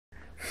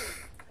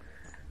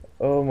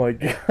Oh my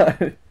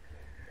god.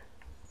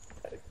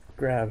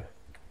 Grab.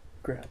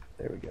 Grab.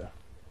 There we go.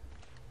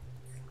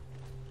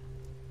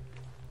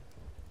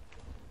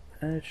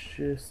 Let's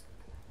just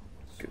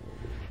go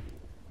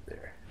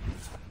there.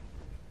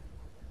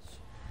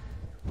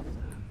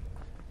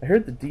 I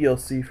heard the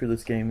DLC for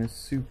this game is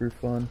super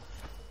fun.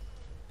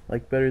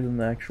 Like, better than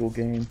the actual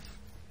game.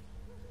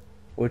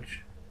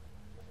 Which,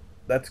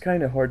 that's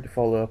kind of hard to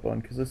follow up on,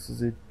 because this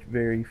is a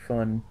very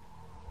fun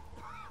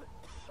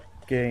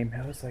game.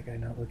 How is that guy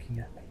not looking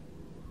at me?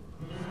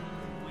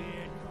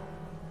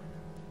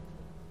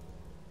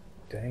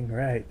 Dang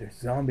right, there's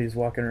zombies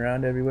walking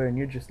around everywhere and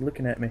you're just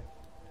looking at me.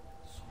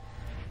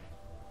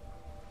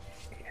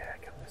 Yeah,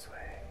 come this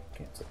way.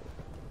 Cancel.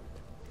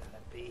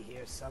 Gotta be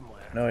here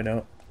somewhere. No, I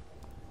don't.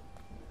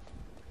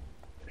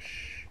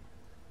 Shh.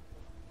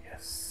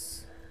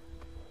 Yes.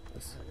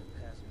 Listen.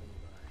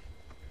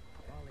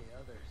 All the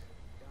others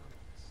down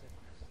with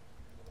sickness.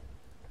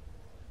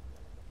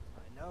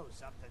 I know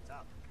something's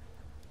up.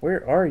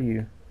 Where are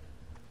you?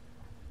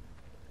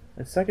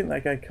 The second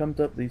that guy comes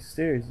up these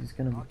stairs, he's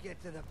gonna... I'll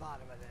get to the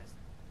bottom of this.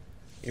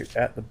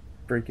 You're at the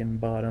freaking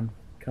bottom.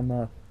 Come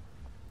up.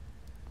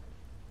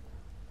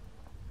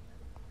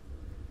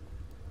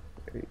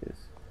 There he is.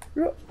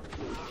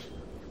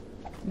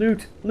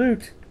 Loot!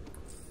 Loot!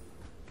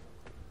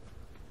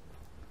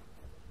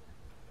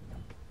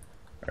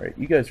 Alright,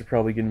 you guys are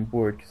probably getting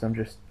bored because I'm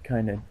just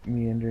kind of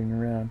meandering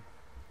around.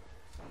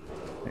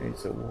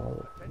 There's a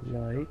wall of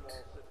light.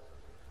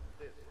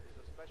 This is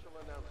a special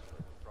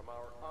announcement from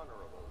our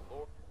honorable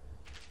Lord.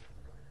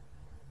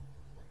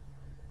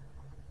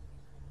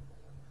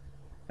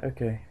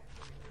 Okay.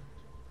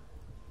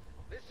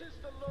 This is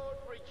the Lord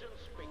Regent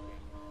speaking.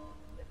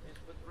 It is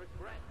with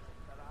regret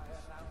that I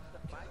announce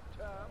that my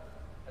term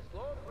as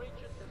Lord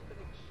Regent has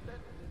been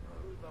extended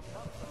through the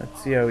month of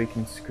Let's see how we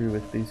can screw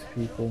with these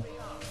people.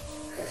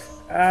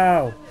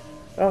 Ow!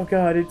 Oh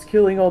god, it's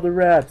killing all the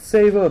rats.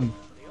 Save them!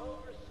 the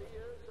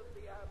overseers of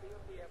the Abbey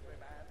of the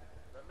Everyman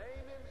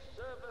remain in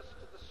service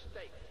to the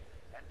state.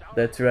 And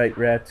That's right,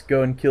 rats.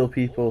 Go and kill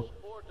people.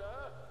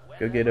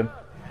 Go get them.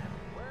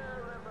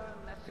 wherever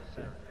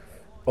necessary.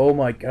 Oh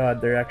my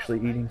god, they're actually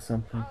eating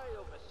something. I,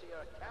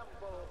 Overseer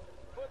Campbell,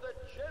 for the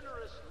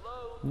generous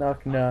loan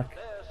Knock knock.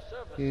 their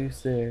service.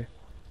 Who's there?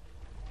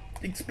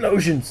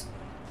 Explosions!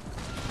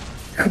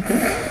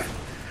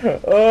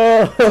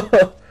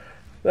 Oh!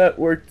 That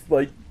worked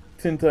like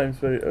 10 times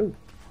better. Oh,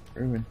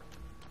 ruin.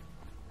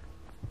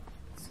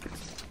 Let's get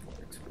some more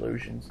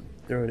explosions and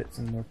throw it at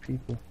some more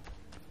people.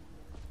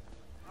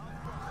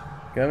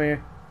 Come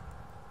here.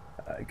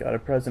 I got a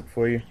present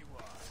for you.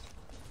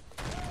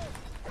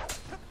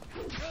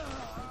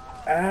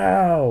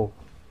 Ow!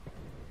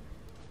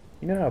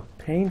 You know how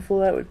painful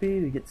that would be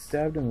to get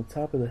stabbed in the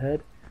top of the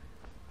head?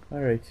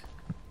 Alright.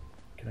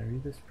 Can I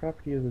read this?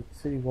 Property of the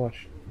city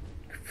watch.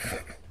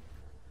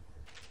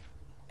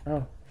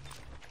 Oh.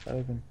 That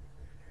would have been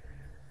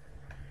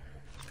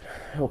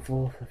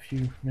helpful a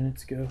few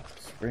minutes ago.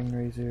 Spring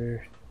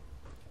razor.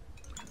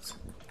 Some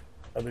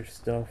other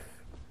stuff.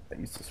 I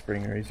use the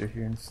spring razor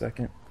here in a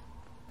second.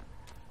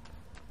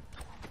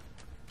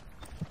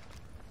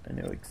 I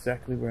know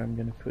exactly where I'm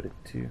going to put it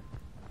too.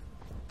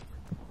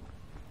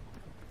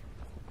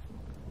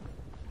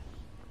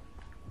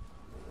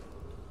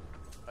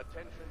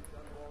 Attention,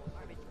 Dunwall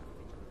City.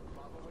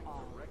 Following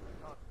direct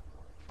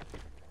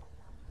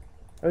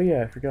Oh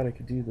yeah, I forgot I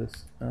could do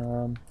this.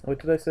 What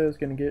did I say I was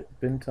going to get?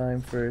 Bin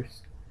time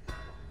first.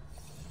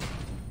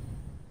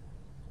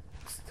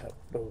 Stout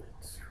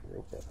bullets.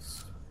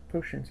 Robust.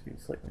 Potions give you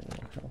slightly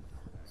more health.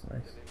 That's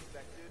nice.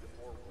 infected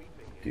or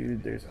weeping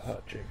Dude, there's a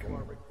hot chick. I'm are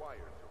gonna required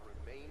to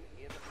remain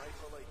in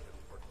isolation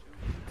for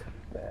 2 weeks.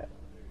 that.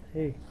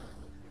 Hey.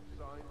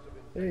 Signs of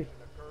Hey.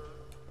 infection occur,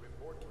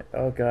 report to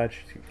Oh god,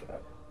 she's too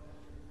loud.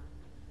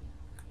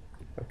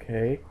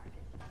 Okay.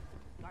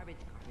 Garbage,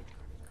 garbage,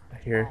 I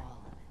hear. all of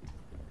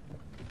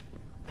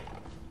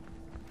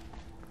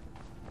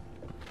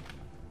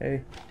it.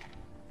 Hey.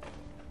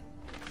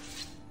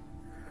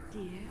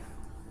 Dear,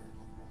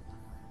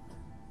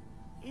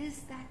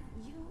 is that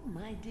you,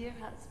 my dear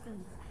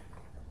husband?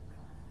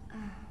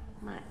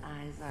 My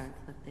eyes aren't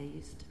what they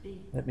used to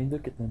be. Let me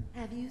look at them.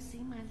 Have you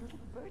seen my little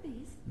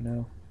birdies?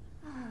 No.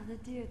 The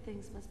dear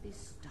things must be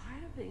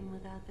starving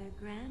without their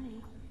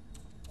granny.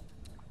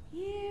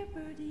 Here,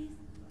 birdies.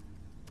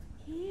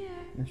 Here.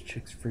 This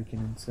chick's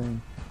freaking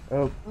insane.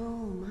 Oh, Oh,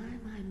 my.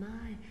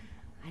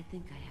 I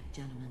think I have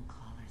gentlemen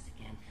callers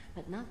again,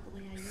 but not the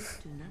way I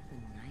used to, not the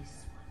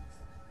nice ones.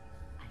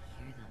 I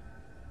hear them,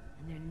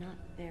 and they're not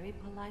very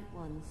polite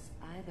ones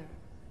either.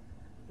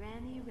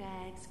 Granny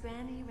Rags,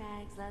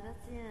 let us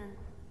in.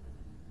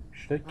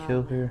 should I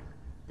kill her?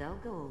 They'll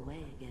go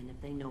away again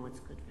if they know what's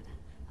good for them.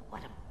 But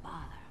what a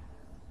bother.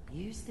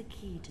 Use the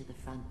key to the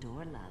front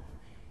door, love.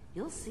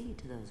 You'll see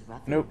to those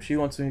ruffians. Nope, she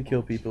wants me to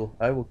kill people.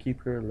 I will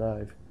keep her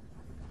alive.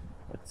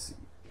 Let's see.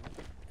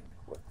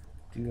 What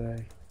do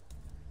I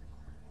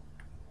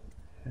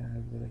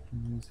have that I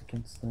can use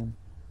against them?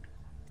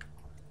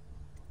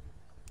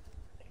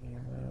 Aim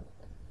up.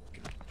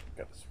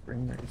 Got a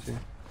spring razor.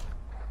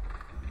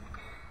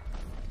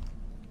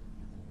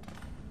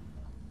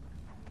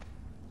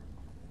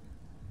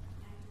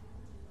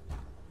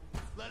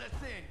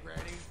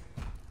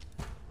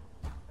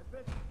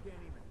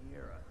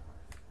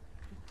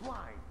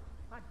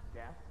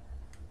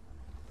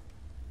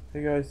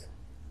 Hey guys.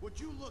 Would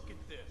you look at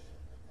this?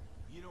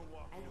 You don't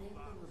walk I in think a it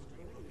box was with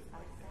really things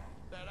like like that.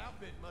 that. That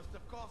outfit must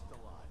have cost a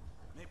lot.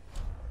 Maybe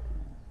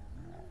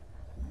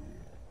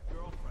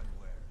girlfriend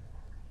wear.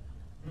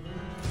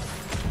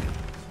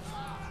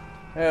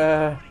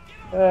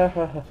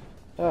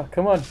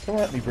 Come on, come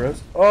at me,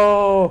 bros.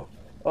 Oh,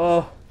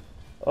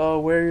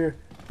 where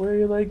are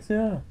your legs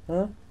now?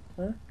 Huh?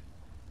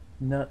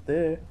 Not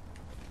there.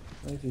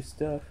 Where's your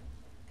stuff?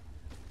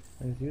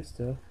 Where's your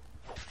stuff?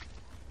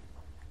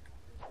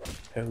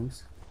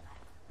 Toes.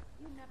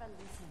 You never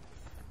listen.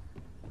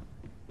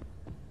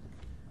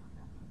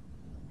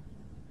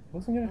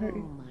 Wasn't gonna hurt Oh,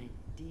 you. my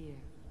dear.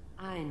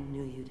 I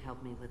knew you'd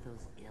help me with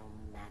those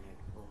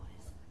ill-mannered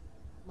boys.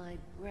 My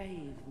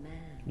brave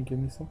man. Can you give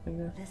me something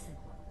now? Listen,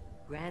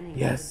 Granny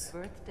Yes. has a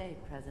birthday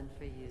present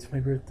for you. It's my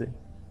birthday.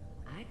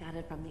 I got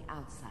it from the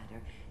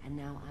outsider, and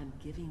now I'm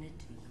giving it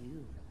to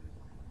you.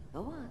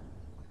 Go on.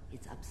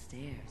 It's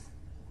upstairs.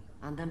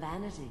 On the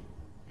vanity.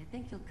 I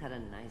think you'll cut a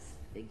nice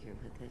figure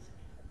with it.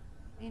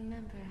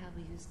 Remember how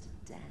we used to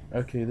dance?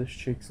 Okay, this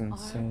chick's Our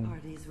insane.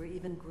 parties were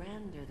even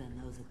grander than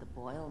those at the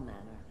Boyle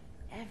Manor.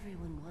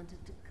 Everyone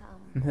wanted to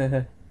come.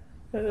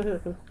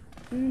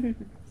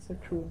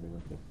 Sexual.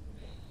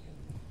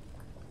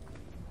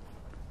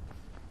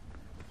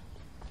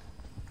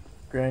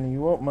 Granny,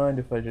 you won't mind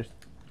if I just,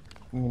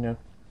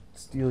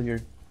 steal your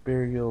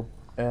burial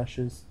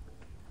ashes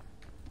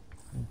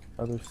and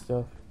other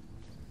stuff.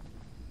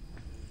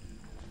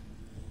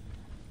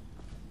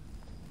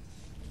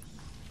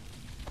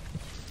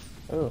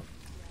 Oh.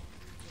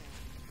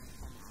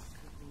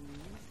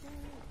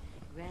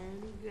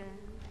 Granny,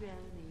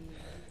 Granny.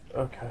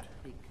 Oh god.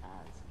 Because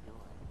you're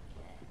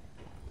dead.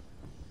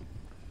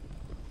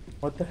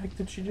 What the heck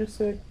did she just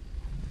say?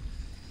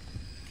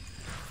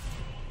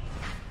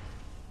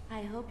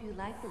 I hope you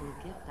like the little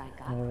gift I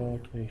got for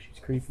you. Okay, she's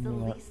It's creeping the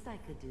me out. least I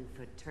could do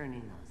for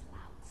turning those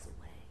louts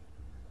away.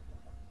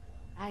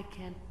 I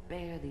can't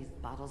bear these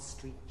Bottle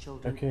Street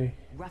children. Okay.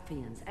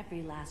 Ruffians,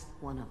 every last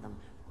one of them.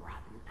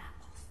 Rotten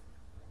apples.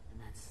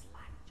 And that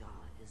slack-jaw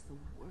is the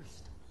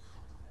worst of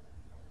all.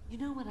 You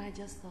know what I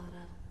just thought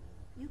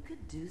of? You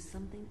could do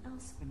something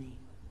else for me.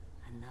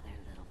 Another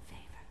little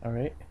favor.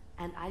 Alright,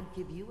 And I'd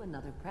give you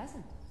another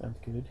present. sounds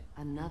good.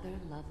 Another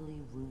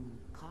lovely rune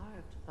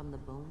carved from the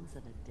bones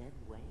of a dead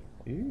whale.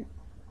 Ooh.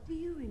 Do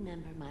you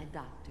remember my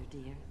doctor,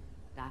 dear?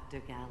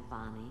 Dr.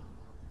 Galvani?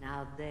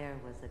 Now there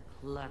was a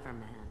clever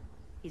man.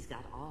 He's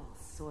got all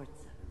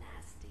sorts of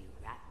nasty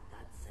rat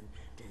guts and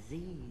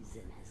disease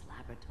in his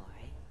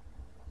laboratory.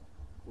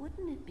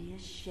 Wouldn't it be a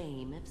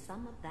shame if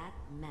some of that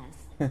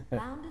mess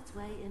found its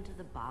way into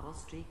the Bottle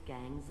Street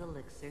Gang's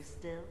elixir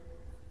still?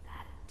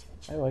 That'd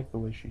teach I you. like the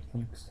way she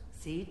thinks.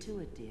 See to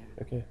it, dear.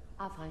 Okay.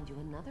 I'll find you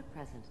another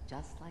present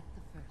just like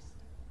the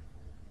first.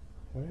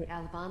 Alright.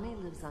 Galvani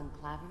lives on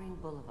Clavering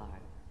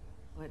Boulevard.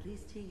 Or at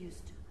least he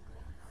used to.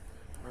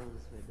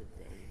 Those were the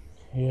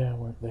days. Yeah,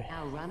 weren't they?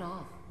 Now run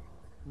off.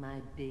 My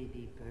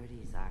baby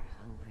birdies are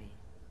hungry.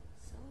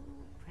 So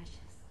precious.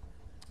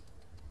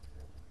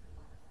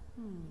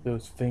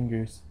 Those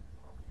fingers.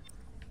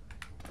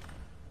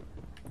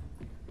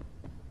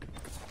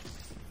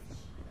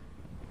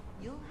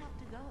 You'll have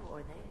to go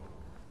or they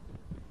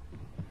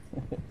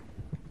won't.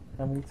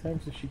 How many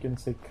times is she gonna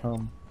say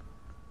come?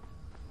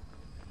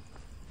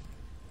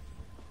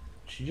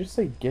 Did she just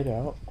say get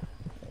out?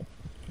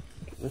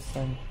 This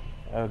time.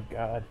 Oh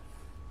god.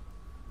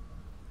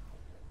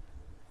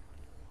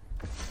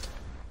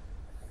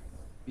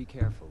 Be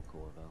careful,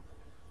 Corvo.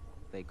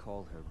 They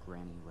call her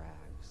Granny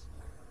Rags.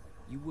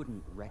 You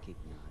wouldn't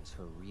recognize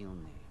her real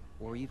name,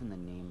 or even the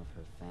name of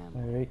her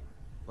family. Alright.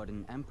 But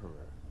an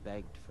emperor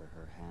begged for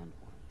her hand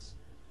once,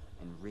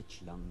 and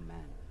rich young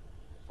men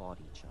fought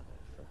each other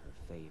for her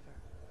favor.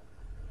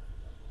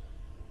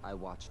 I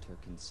watched her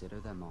consider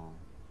them all,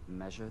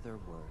 measure their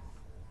worth,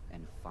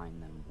 and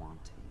find them wanting.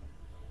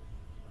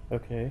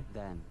 Okay.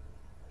 Then,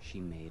 she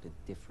made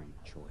a different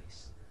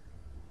choice.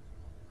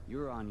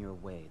 You're on your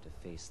way to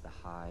face the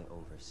High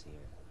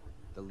Overseer,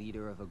 the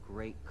leader of a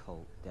great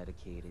cult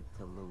dedicated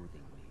to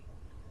loathing me.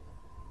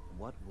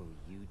 What will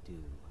you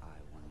do, I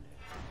wonder?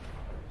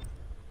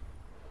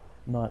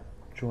 Not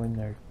join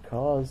their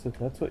cause, if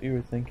that's what you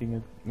were thinking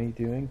of me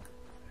doing.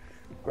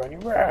 Granny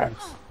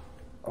Rags!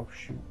 Oh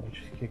shoot, I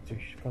just kicked her.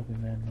 She's probably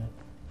mad now.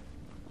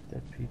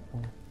 Dead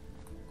people.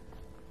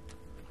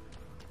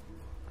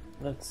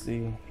 Let's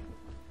see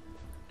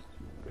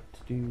what to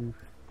do.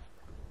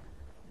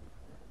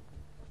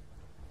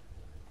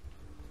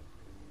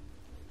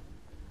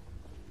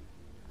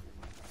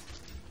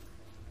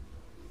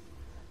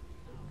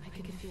 I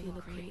can feel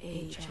a great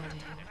age on him.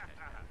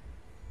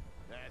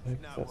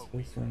 That's not That's what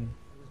we this one.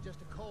 It was just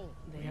a cold.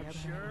 They are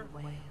sure?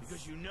 burning Because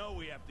whales. you know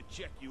we have to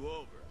check you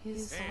over.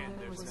 His And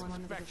father there's was an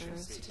one of the inspection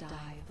first fee. to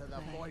die To of the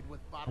the plague. void with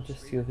I'll Bottle just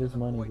Street, steal his to the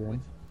money void then. with-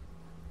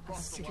 A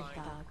Cross the street line,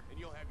 dog, And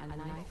you'll have a to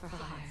knife for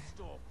hire.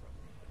 stall from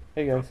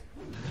Hey guys.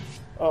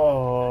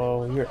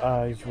 Oh, your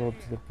eyes rolled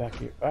to the back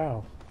of your.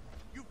 Ow.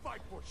 you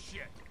fight for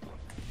shit.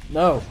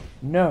 No,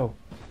 no.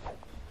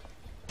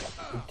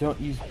 We don't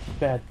use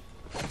bad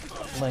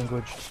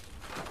language.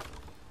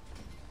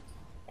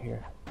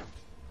 Here.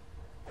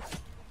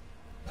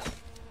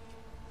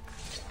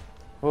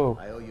 Whoa.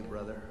 I owe you,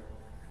 brother.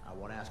 I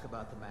won't ask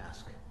about the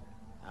mask.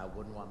 I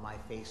wouldn't want my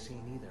face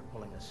seen either,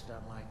 pulling a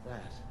stunt like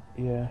that.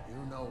 Yeah.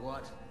 You know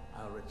what?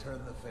 I'll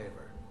return the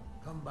favor.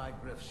 Come by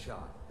Griff's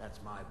shop. That's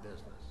my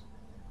business.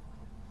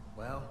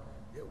 Well,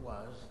 it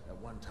was at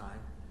one time,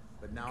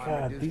 but now I'm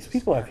God, reduced these to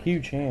people have scavenging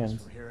huge hands.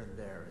 things from here and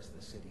there as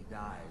the city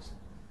dies.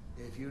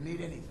 If you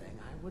need anything,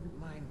 I wouldn't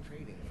mind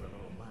trading for a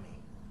little money.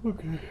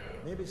 Okay.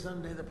 Maybe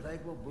someday the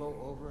plague will blow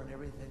over and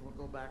everything will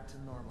go back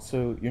to normal.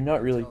 So you're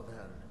not really Until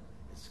then,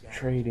 it's scavenging.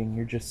 trading,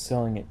 you're just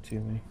selling it to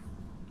me.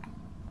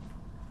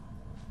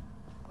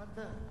 What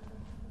the?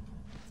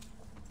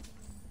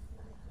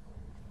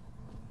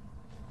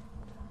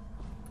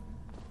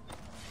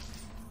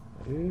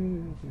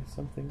 Ooh, there's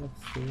something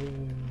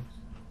upstairs.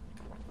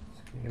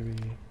 Scary.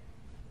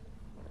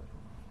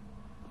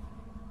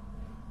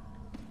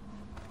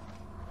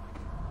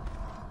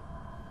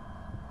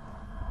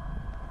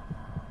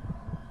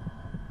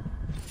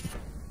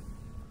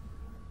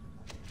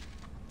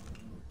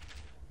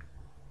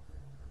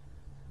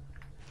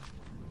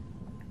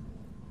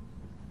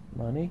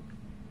 Money?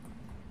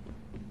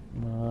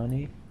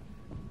 Money?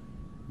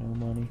 No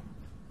money.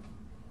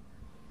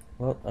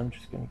 Well, I'm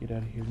just gonna get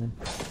out of here then.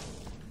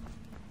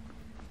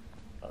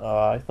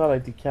 I thought I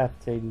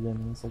decapitated him,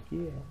 and it's like,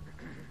 yeah.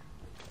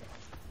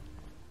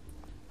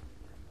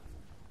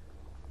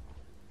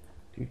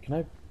 Dude, can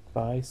I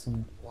buy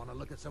some... Want to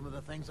look at some of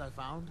the things I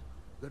found?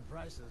 Good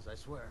prices, I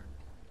swear.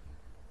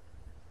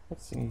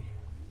 Let's see.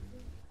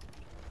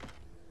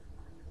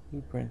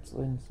 Blueprints,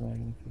 lens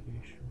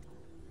magnification.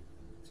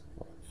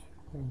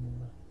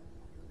 Formula.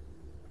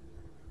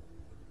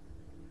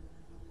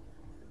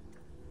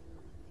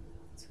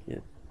 Let's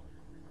get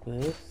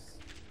this.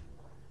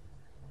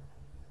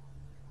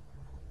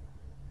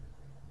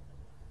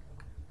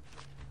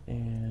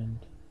 And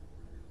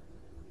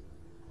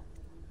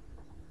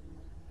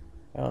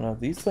I don't know,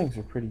 these things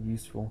are pretty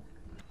useful.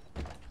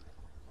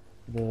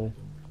 The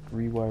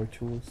rewire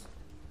tools.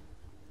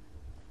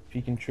 If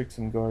you can trick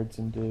some guards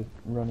into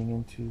running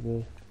into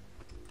the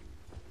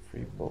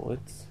free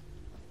bullets.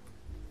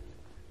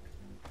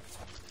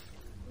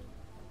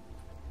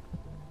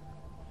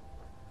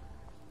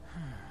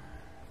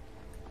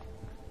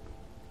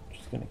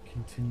 Just gonna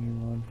continue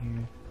on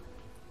here.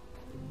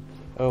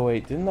 Oh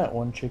wait, didn't that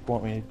one chick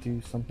want me to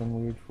do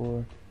something weird for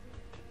her?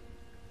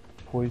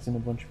 Poison a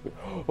bunch of...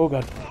 Oh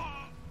god!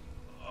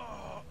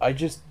 I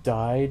just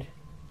died?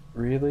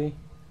 Really?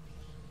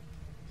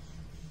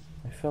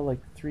 I fell like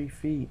 3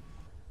 feet.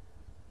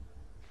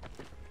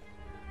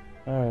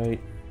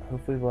 Alright,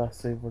 hopefully the last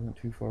save wasn't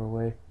too far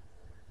away.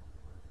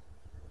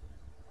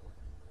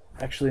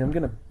 Actually, I'm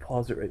gonna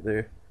pause it right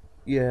there.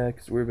 Yeah,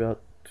 because we're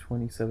about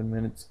 27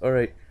 minutes.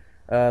 Alright.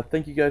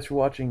 Thank you guys for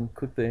watching.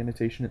 Click the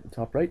annotation at the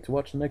top right to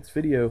watch the next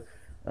video.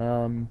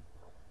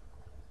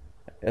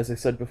 As I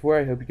said before,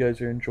 I hope you guys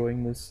are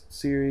enjoying this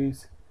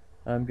series.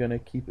 I'm gonna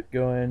keep it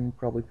going,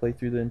 probably play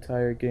through the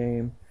entire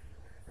game.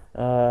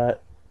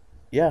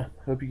 Yeah,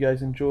 hope you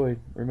guys enjoyed.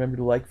 Remember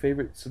to like,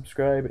 favorite,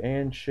 subscribe,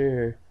 and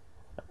share.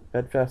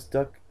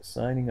 BedfastDuck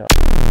signing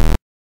off.